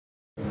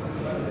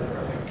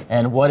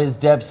And what is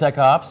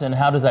DevSecOps and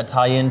how does that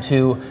tie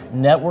into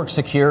network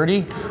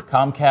security?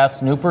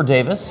 Comcast Noopur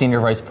Davis, Senior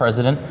Vice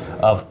President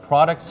of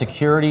Product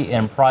Security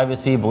and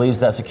Privacy, believes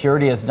that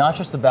security is not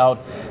just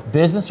about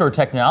business or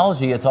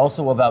technology, it's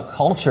also about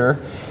culture.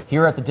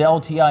 Here at the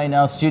Dell TIA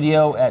NOW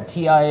studio at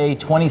TIA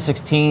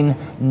 2016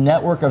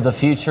 Network of the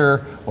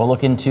Future, we'll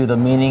look into the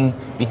meaning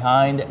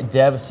behind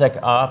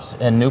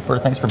DevSecOps. And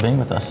Noopur, thanks for being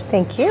with us.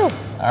 Thank you.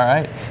 All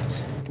right.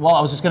 Well,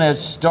 I was just going to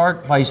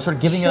start by sort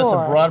of giving us a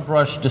broad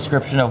brush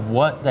description of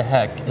what the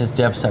heck is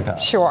DevSecOps.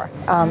 Sure.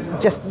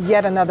 Just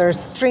yet another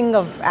string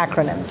of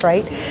acronyms,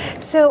 right?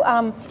 So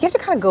you have to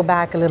kind of go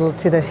back a little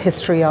to the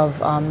history of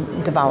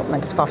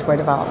development, of software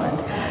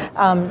development.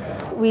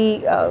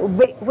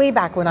 Way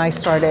back when I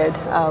started,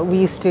 we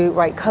used to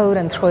write code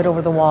and throw it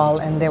over the wall,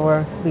 and there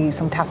would be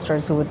some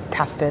testers who would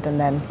test it, and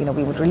then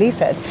we would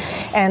release it.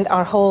 And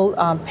our whole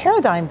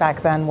paradigm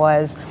back then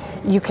was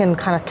you can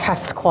kind of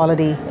test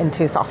quality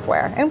into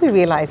software, and we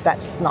realized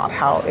that's not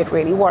how it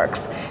really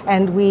works.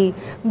 And we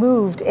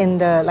moved in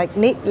the late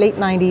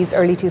 90s,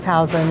 early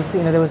 2000s.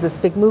 There was this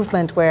big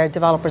movement where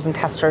developers and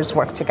testers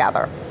worked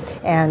together,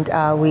 and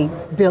we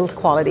built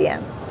quality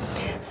in.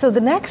 So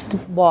the next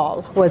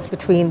wall was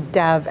between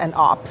dev and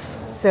ops.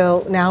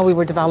 So now we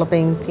were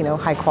developing,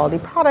 high quality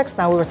products.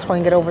 Now we were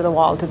throwing it over the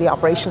wall to the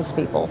operations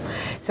people.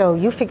 So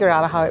you figure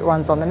out how it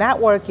runs on the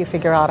network, you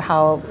figure out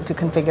how to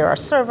configure our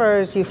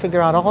servers, you figure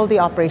out all the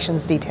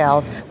operations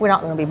details. We're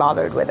not going to be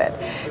bothered with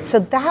it. So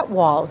that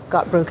wall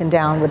got broken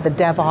down with the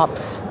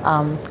DevOps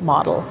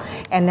model.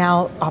 And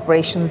now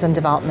operations and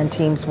development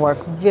teams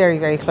work very,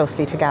 very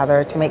closely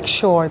together to make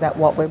sure that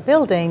what we're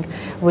building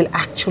will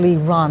actually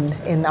run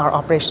in our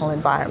operational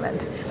environment.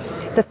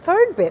 The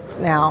third bit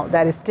now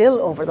that is still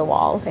over the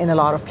wall in a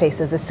lot of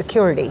places is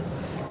security.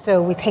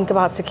 So we think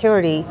about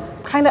security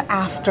kind of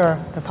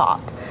after the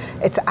thought.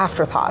 It's an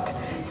afterthought.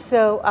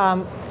 So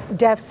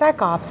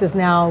DevSecOps is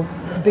now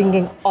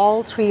bringing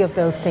all three of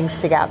those things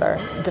together: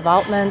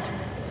 development,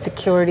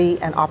 security,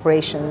 and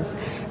operations.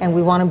 And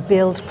we want to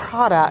build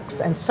products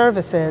and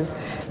services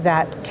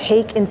that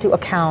take into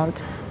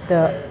account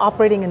the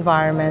operating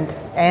environment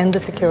and the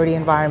security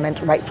environment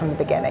right from the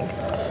beginning.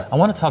 I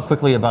want to talk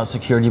quickly about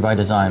security by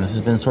design. This has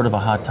been sort of a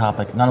hot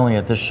topic, not only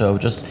at this show,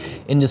 just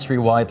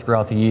industry-wide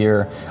throughout the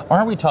year.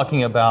 Aren't we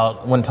talking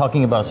about, when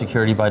talking about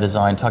security by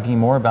design, talking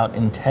more about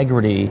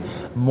integrity,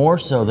 more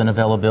so than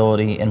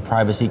availability and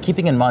privacy,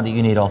 keeping in mind that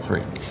you need all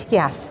three?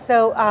 Yes.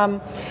 So,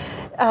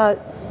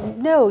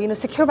 no,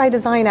 secure by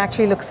design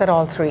actually looks at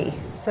all three.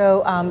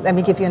 So let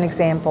me give you an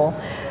example.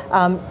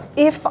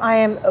 If I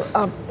am,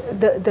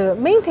 the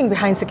main thing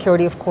behind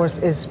security, of course,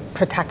 is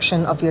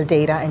protection of your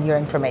data and your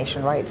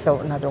information, right? So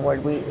in other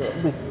words,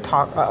 we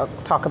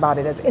talk about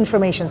it as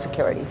information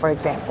security, for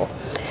example.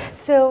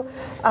 So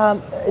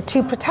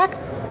to protect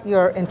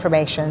your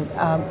information,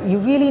 you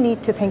really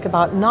need to think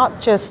about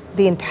not just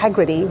the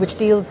integrity, which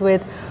deals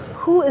with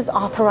who is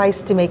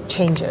authorized to make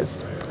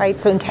changes, right?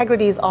 So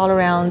integrity is all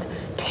around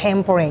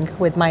tampering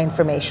with my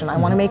information. I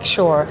want to make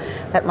sure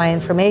that my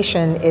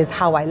information is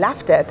how I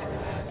left it,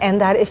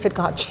 and that if it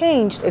got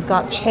changed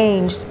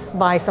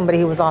by somebody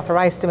who was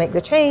authorized to make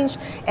the change,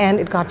 and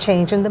it got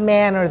changed in the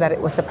manner that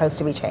it was supposed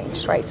to be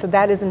changed, right? So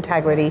that is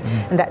integrity,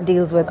 and that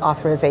deals with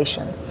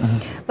authorization.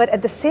 But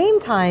at the same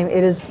time,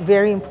 it is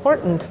very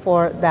important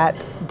for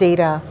that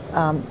data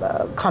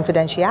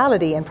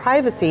confidentiality and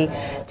privacy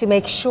to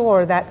make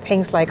sure that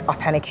things like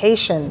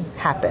authentication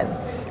happen.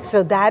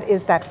 So that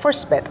is that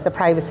first bit, the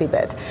privacy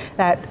bit,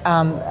 that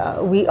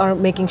we are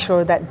making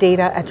sure that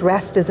data at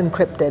rest is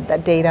encrypted,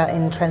 that data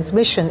in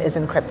transmission is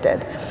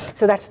encrypted.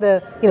 So that's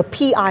the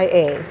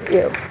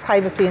PIA,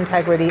 privacy,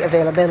 integrity,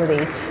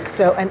 availability.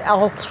 So, and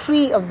all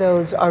three of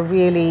those are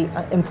really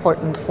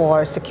important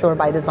for secure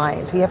by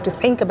design. So you have to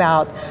think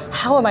about,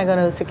 how am I going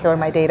to secure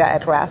my data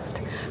at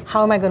rest?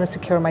 How am I going to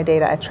secure my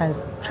data at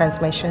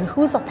transmission?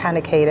 Who's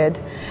authenticated?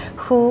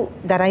 Who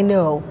that I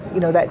know,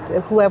 that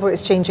whoever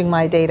is changing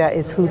my data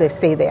is who they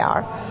say they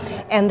are,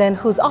 and then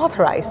who's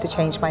authorized to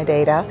change my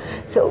data.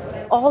 So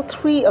all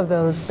three of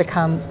those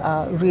become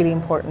really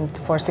important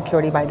for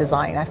security by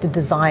design. I have to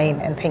design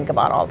and think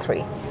about all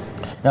three.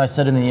 Now, I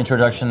said in the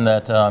introduction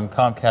that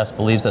Comcast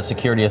believes that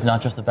security is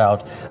not just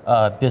about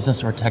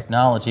business or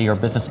technology, or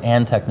business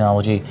and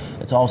technology,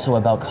 it's also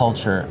about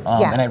culture.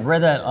 Yes. And I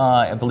read that,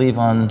 I believe,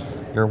 on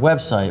your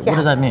website. Yes. What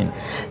does that mean?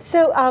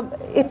 So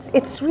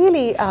it's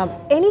really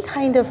any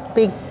kind of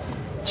big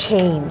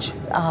change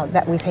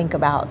that we think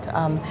about.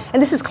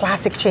 And this is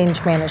classic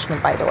change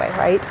management, by the way,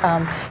 right?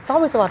 It's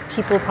always about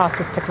people,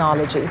 process,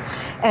 technology.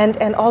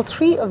 And all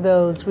three of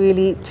those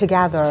really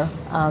together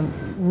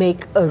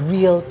make a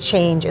real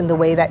change in the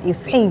way that you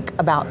think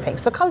about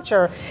things. So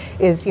culture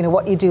is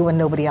what you do when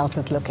nobody else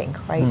is looking,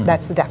 right?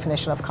 That's the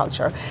definition of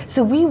culture.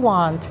 So we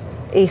want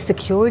a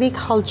security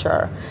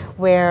culture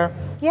where,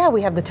 yeah,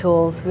 we have the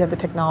tools, we have the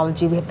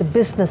technology, we have the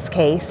business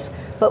case,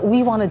 but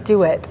we want to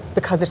do it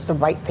because it's the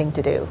right thing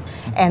to do.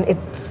 And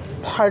it's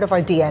part of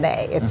our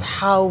DNA. It's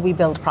how we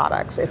build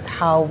products. It's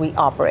how we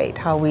operate,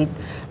 how we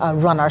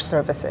run our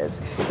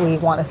services. We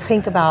want to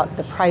think about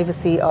the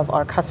privacy of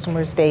our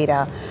customers'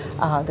 data,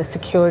 the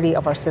security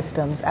of our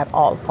systems at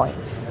all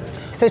points.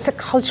 So it's a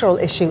cultural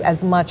issue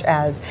as much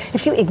as,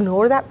 if you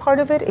ignore that part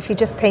of it, if you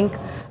just think,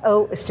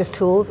 oh, it's just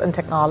tools and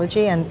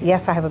technology, and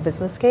yes, I have a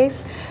business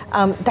case,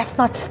 that's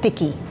not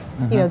sticky.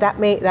 You know, that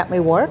may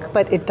work,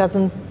 but it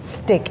doesn't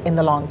stick in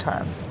the long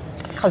term.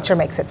 Culture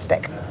makes it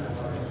stick.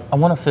 I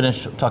want to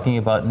finish talking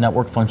about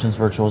network functions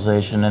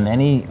virtualization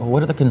and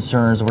what are the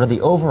concerns, what are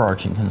the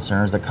overarching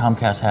concerns that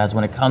Comcast has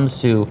when it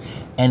comes to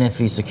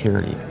NFV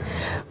security?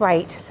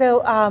 Right.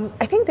 So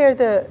I think they're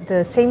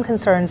the same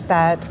concerns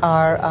that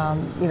are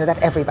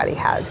that everybody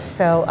has.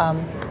 So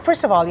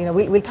first of all,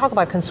 we talk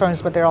about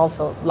concerns, but there are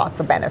also lots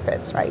of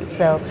benefits, right?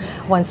 So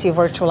once you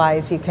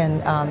virtualize, you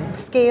can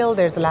scale.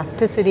 There's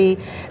elasticity.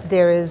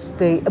 There is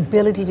the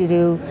ability to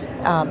do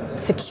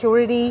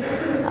security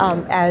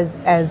as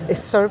a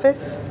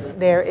service.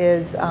 There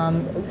is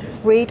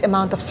great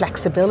amount of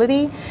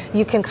flexibility.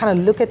 You can kind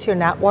of look at your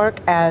network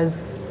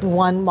as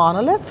one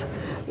monolith,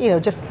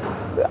 just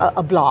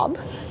a blob,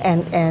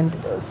 and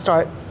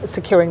start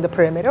securing the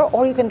perimeter,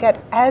 or you can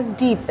get as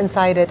deep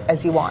inside it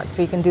as you want.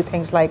 So you can do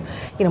things like,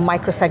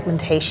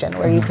 microsegmentation,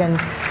 where you can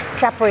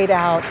separate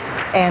out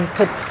and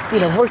put,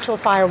 virtual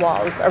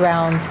firewalls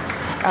around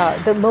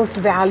the most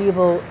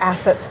valuable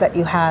assets that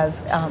you have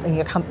in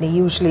your company,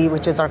 usually,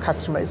 which is our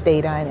customers'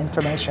 data and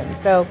information.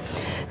 So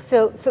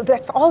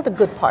that's all the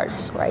good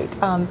parts, right?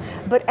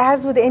 But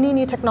as with any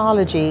new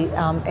technology,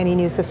 any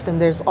new system,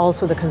 there's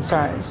also the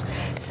concerns.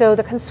 So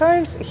the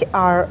concerns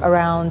are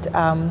around,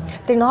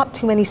 there are not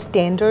too many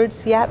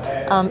standards yet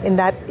in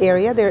that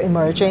area. They're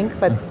emerging,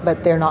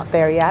 but they're not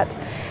there yet.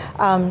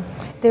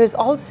 There's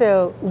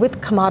also, with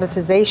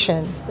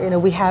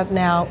commoditization, we have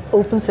now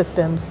open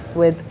systems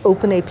with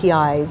open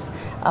APIs.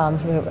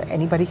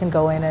 Anybody can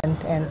go in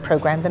and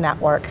program the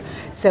network.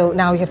 So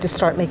now we have to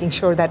start making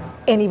sure that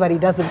anybody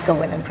doesn't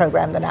go in and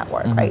program the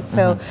network, right?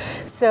 So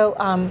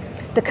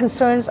the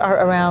concerns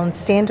are around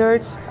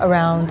standards,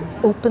 around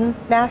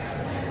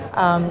openness,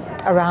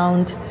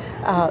 around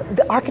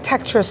the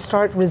architectures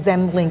start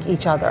resembling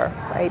each other,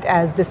 right,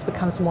 as this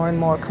becomes more and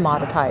more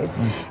commoditized.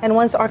 And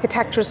once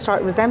architectures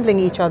start resembling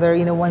each other,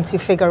 once you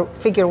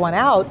figure one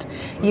out,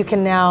 you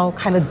can now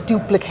kind of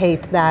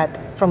duplicate that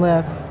from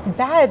a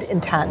bad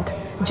intent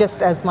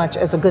just as much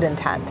as a good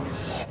intent.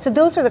 So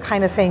those are the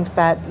kind of things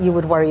that you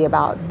would worry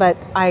about. But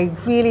I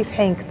really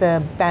think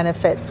the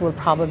benefits will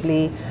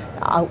probably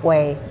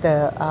outweigh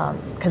the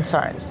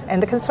concerns.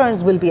 And the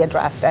concerns will be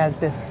addressed as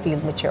this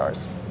field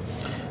matures.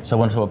 So I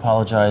want to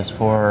apologize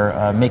for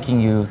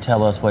making you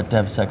tell us what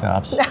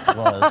DevSecOps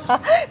was.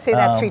 Say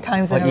that 3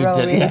 times in a row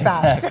really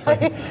fast.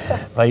 Exactly. Right? So.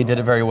 But you did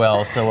it very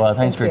well. So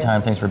thanks for your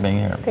time. Thanks for being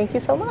here. Thank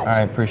you so much. All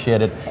right,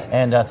 appreciate it.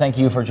 And thank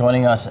you for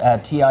joining us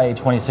at TIA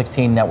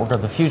 2016 Network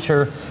of the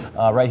Future,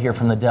 right here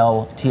from the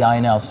Dell TIA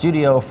NOW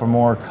studio. For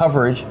more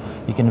coverage,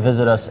 you can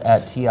visit us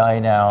at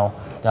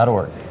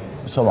tianow.org.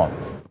 So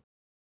long.